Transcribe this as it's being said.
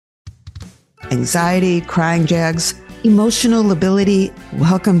anxiety, crying jags, emotional lability.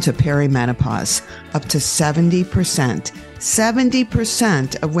 Welcome to perimenopause. Up to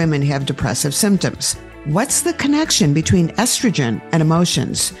 70% of women have depressive symptoms. What's the connection between estrogen and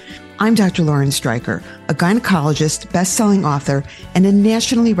emotions? I'm Dr. Lauren Stryker, a gynecologist, best-selling author, and a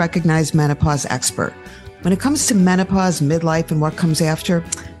nationally recognized menopause expert. When it comes to menopause, midlife, and what comes after,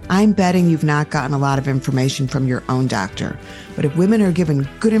 I'm betting you've not gotten a lot of information from your own doctor. But if women are given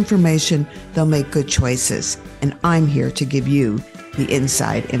good information, they'll make good choices. And I'm here to give you the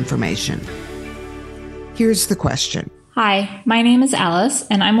inside information. Here's the question. Hi, my name is Alice,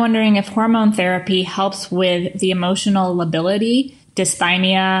 and I'm wondering if hormone therapy helps with the emotional lability,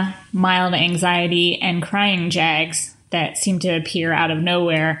 dysthymia, mild anxiety, and crying jags that seem to appear out of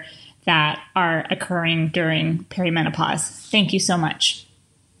nowhere that are occurring during perimenopause. Thank you so much.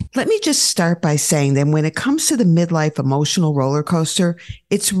 Let me just start by saying that when it comes to the midlife emotional roller coaster,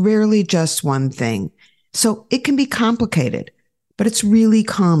 it's rarely just one thing. So it can be complicated, but it's really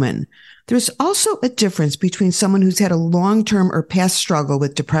common. There's also a difference between someone who's had a long-term or past struggle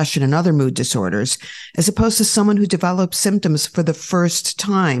with depression and other mood disorders, as opposed to someone who develops symptoms for the first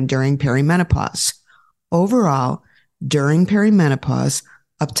time during perimenopause. Overall, during perimenopause,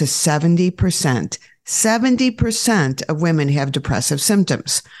 up to 70% of women have depressive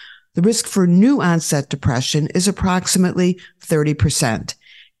symptoms. The risk for new onset depression is approximately 30%.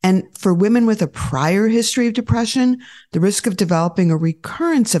 And for women with a prior history of depression, the risk of developing a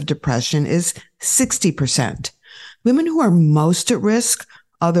recurrence of depression is 60%. Women who are most at risk,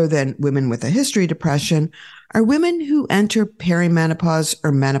 other than women with a history of depression, are women who enter perimenopause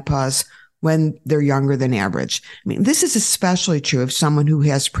or menopause when they're younger than average. This is especially true of someone who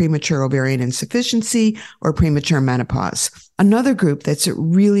has premature ovarian insufficiency or premature menopause. Another group that's at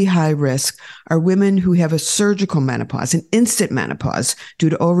really high risk are women who have a surgical menopause, an instant menopause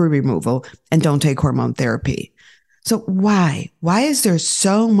due to ovary removal, and don't take hormone therapy. So why? Why is there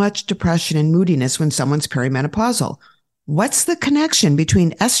so much depression and moodiness when someone's perimenopausal? What's the connection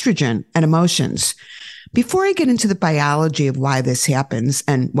between estrogen and emotions? Before I get into the biology of why this happens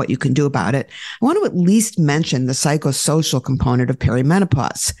and what you can do about it, I want to at least mention the psychosocial component of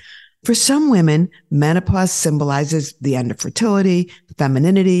perimenopause. For some women, menopause symbolizes the end of fertility,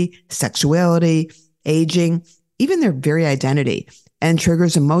 femininity, sexuality, aging, even their very identity, and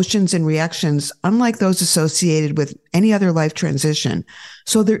triggers emotions and reactions unlike those associated with any other life transition.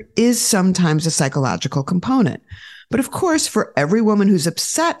 So there is sometimes a psychological component. But of course, for every woman who's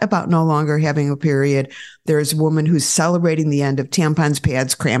upset about no longer having a period, there's a woman who's celebrating the end of tampons,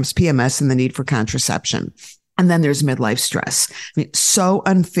 pads, cramps, PMS, and the need for contraception. And then there's midlife stress. So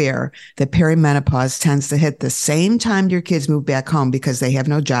unfair that perimenopause tends to hit the same time your kids move back home because they have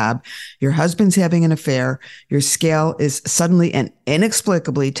no job, your husband's having an affair, your scale is suddenly and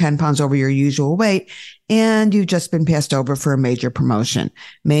inexplicably 10 pounds over your usual weight, and you've just been passed over for a major promotion,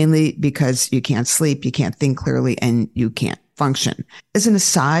 mainly because you can't sleep, you can't think clearly, and you can't function. As an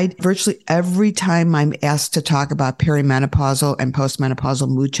aside, virtually every time I'm asked to talk about perimenopausal and postmenopausal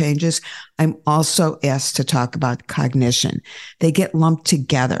mood changes, I'm also asked to talk about cognition. They get lumped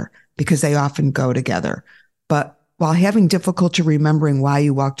together because they often go together. But while having difficulty remembering why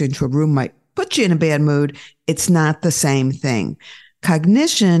you walked into a room might put you in a bad mood, it's not the same thing.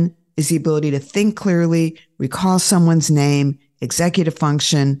 Cognition is the ability to think clearly, recall someone's name, executive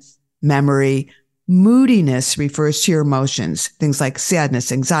function, memory. Moodiness refers to your emotions, things like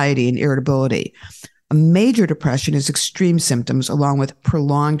sadness, anxiety, and irritability. A major depression is extreme symptoms along with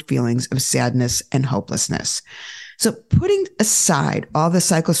prolonged feelings of sadness and hopelessness. So putting aside all the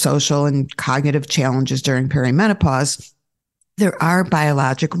psychosocial and cognitive challenges during perimenopause, there are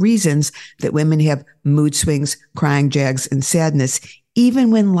biologic reasons that women have mood swings, crying jags, and sadness,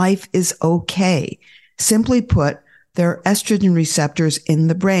 even when life is okay. Simply put, there are estrogen receptors in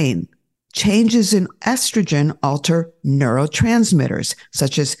the brain. Changes in estrogen alter neurotransmitters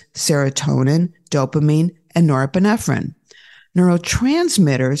such as serotonin, dopamine, and norepinephrine.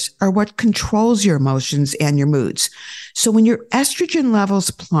 Neurotransmitters are what controls your emotions and your moods. So when your estrogen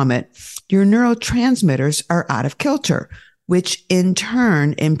levels plummet, your neurotransmitters are out of kilter, which in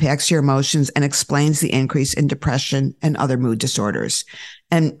turn impacts your emotions and explains the increase in depression and other mood disorders.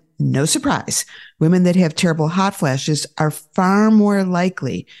 And no surprise, women that have terrible hot flashes are far more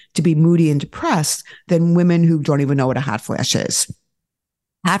likely to be moody and depressed than women who don't even know what a hot flash is.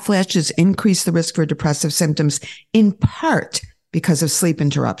 Hot flashes increase the risk for depressive symptoms in part because of sleep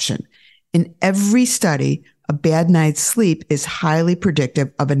interruption. In every study, a bad night's sleep is highly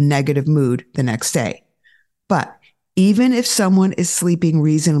predictive of a negative mood the next day. But even if someone is sleeping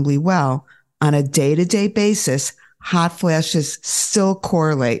reasonably well, on a day-to-day basis, hot flashes still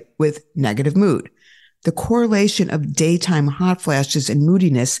correlate with negative mood. The correlation of daytime hot flashes and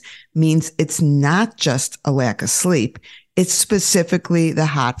moodiness means it's not just a lack of sleep. It's specifically the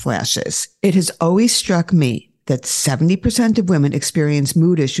hot flashes. It has always struck me that 70% of women experience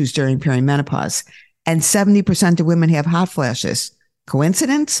mood issues during perimenopause, and 70% of women have hot flashes.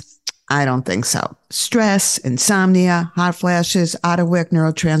 Coincidence? I don't think so. Stress, insomnia, hot flashes, out-of-whack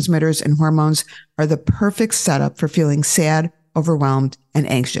neurotransmitters, and hormones are the perfect setup for feeling sad, overwhelmed, and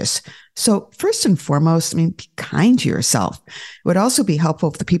anxious. So first and foremost, be kind to yourself. It would also be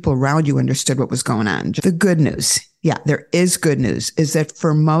helpful if the people around you understood what was going on. The good news, there is good news, is that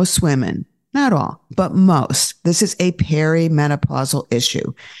for most women, not all, but most, this is a perimenopausal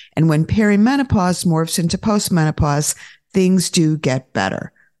issue. And when perimenopause morphs into postmenopause, things do get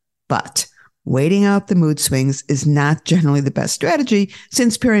better. But waiting out the mood swings is not generally the best strategy,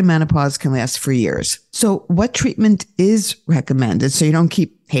 since perimenopause can last for years. So what treatment is recommended so you don't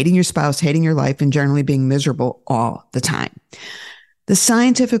keep hating your spouse, hating your life, and generally being miserable all the time? The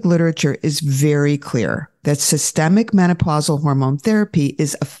scientific literature is very clear that systemic menopausal hormone therapy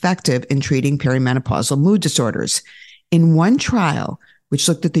is effective in treating perimenopausal mood disorders. In one trial, which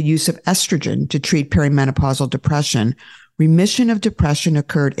looked at the use of estrogen to treat perimenopausal depression, remission of depression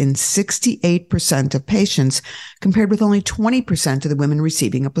occurred in 68% of patients, compared with only 20% of the women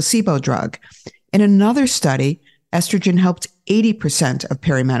receiving a placebo drug. In another study, estrogen helped 80% of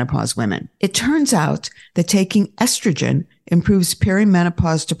perimenopause women. It turns out that taking estrogen improves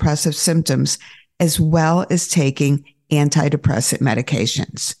perimenopause depressive symptoms as well as taking antidepressant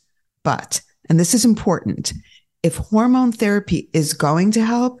medications. But, and this is important, if hormone therapy is going to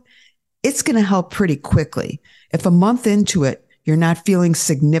help, it's going to help pretty quickly. If a month into it, you're not feeling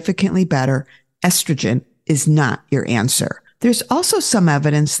significantly better, estrogen is not your answer. There's also some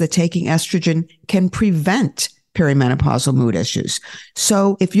evidence that taking estrogen can prevent perimenopausal mood issues.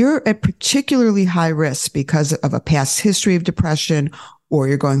 So if you're at particularly high risk because of a past history of depression, or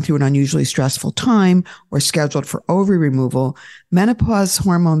you're going through an unusually stressful time, or scheduled for ovary removal, menopause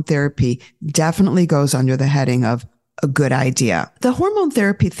hormone therapy definitely goes under the heading of a good idea. The hormone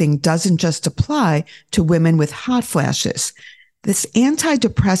therapy thing doesn't just apply to women with hot flashes. This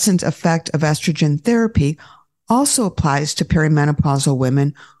antidepressant effect of estrogen therapy also applies to perimenopausal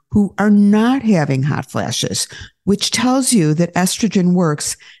women who are not having hot flashes, which tells you that estrogen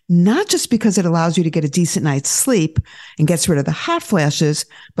works not just because it allows you to get a decent night's sleep and gets rid of the hot flashes,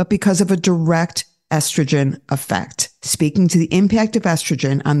 but because of a direct estrogen effect, speaking to the impact of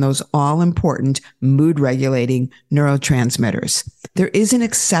estrogen on those all-important mood-regulating neurotransmitters. There is an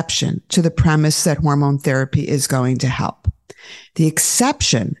exception to the premise that hormone therapy is going to help. The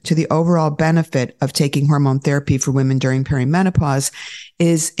exception to the overall benefit of taking hormone therapy for women during perimenopause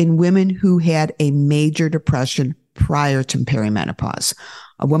is in women who had a major depression prior to perimenopause.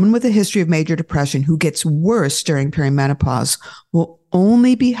 A woman with a history of major depression who gets worse during perimenopause will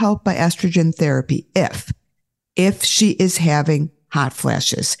only be helped by estrogen therapy if she is having hot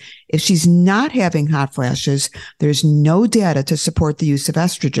flashes. If she's not having hot flashes, there's no data to support the use of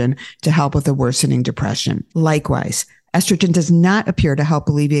estrogen to help with a worsening depression. Likewise, estrogen does not appear to help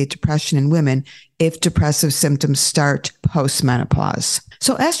alleviate depression in women if depressive symptoms start post-menopause.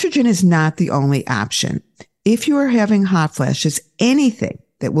 So estrogen is not the only option. If you are having hot flashes, anything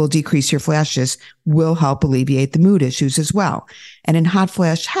that will decrease your flashes will help alleviate the mood issues as well. And in Hot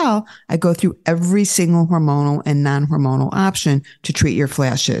Flash Hell, I go through every single hormonal and non-hormonal option to treat your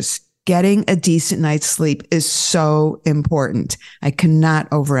flashes. Getting a decent night's sleep is so important. I cannot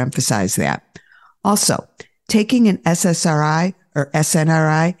overemphasize that. Also, taking an SSRI or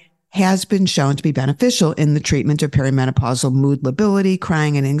SNRI has been shown to be beneficial in the treatment of perimenopausal mood lability,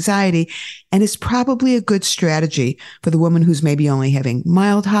 crying, and anxiety, and is probably a good strategy for the woman who's maybe only having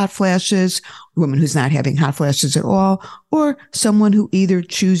mild hot flashes, a woman who's not having hot flashes at all, or someone who either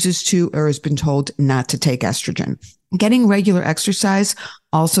chooses to or has been told not to take estrogen. Getting regular exercise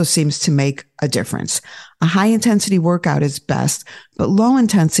also seems to make a difference. A high-intensity workout is best, but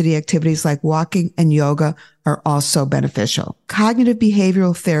low-intensity activities like walking and yoga are also beneficial. Cognitive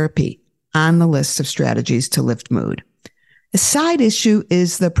behavioral therapy on the list of strategies to lift mood. A side issue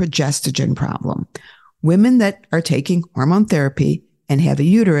is the progestogen problem. Women that are taking hormone therapy and have a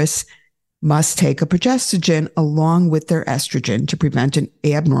uterus must take a progestogen along with their estrogen to prevent an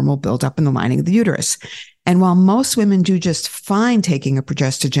abnormal buildup in the lining of the uterus. And while most women do just fine taking a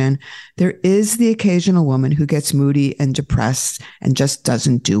progestogen, there is the occasional woman who gets moody and depressed and just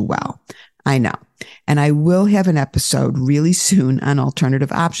doesn't do well. I know. And I will have an episode really soon on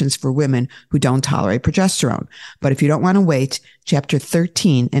alternative options for women who don't tolerate progesterone. But if you don't want to wait, chapter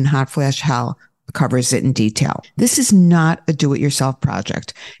 13 in Hot Flash Hell covers it in detail. This is not a do-it-yourself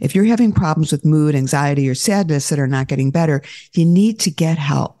project. If you're having problems with mood, anxiety, or sadness that are not getting better, you need to get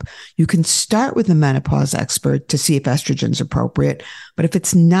help. You can start with a menopause expert to see if estrogen's appropriate, but if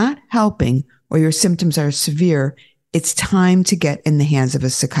it's not helping or your symptoms are severe, it's time to get in the hands of a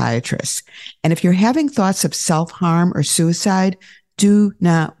psychiatrist. And if you're having thoughts of self-harm or suicide, do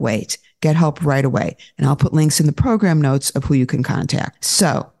not wait. Get help right away. And I'll put links in the program notes of who you can contact.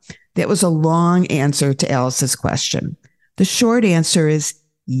 So that was a long answer to Alice's question. The short answer is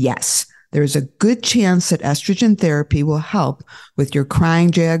yes. There is a good chance that estrogen therapy will help with your crying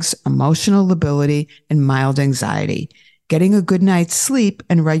jags, emotional lability, and mild anxiety. Getting a good night's sleep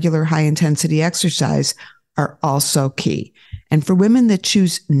and regular high-intensity exercise are also key. And for women that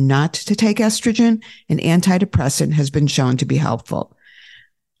choose not to take estrogen, an antidepressant has been shown to be helpful.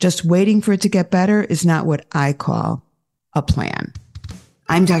 Just waiting for it to get better is not what I call a plan.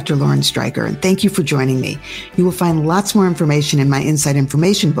 I'm Dr. Lauren Streicher, and thank you for joining me. You will find lots more information in my Inside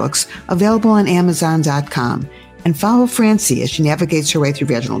Information books available on Amazon.com. And follow Francie as she navigates her way through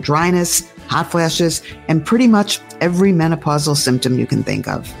vaginal dryness, hot flashes, and pretty much every menopausal symptom you can think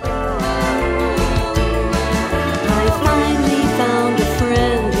of.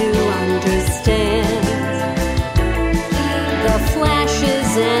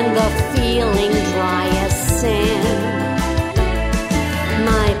 And the feeling dry as sand.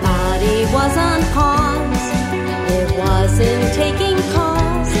 My body was on pause, it wasn't taking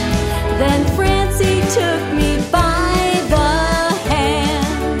calls. Then Francie took me by the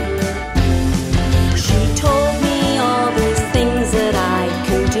hand. She told me all these things that I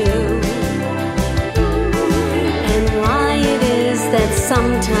can do, and why it is that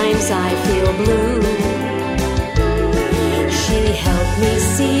sometimes I feel blue. She helped me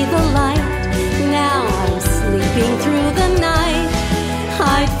see the light. Now I'm sleeping through the night.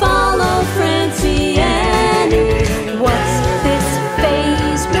 I'd follow Francie anywhere. What's this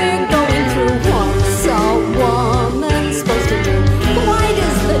phase we're going through? What's a woman supposed to do? Why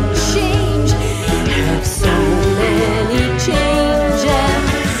does the change have so many changes?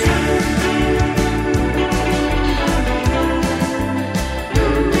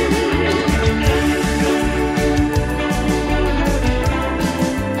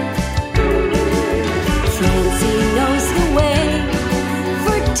 Francie knows the way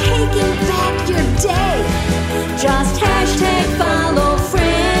for taking back your day.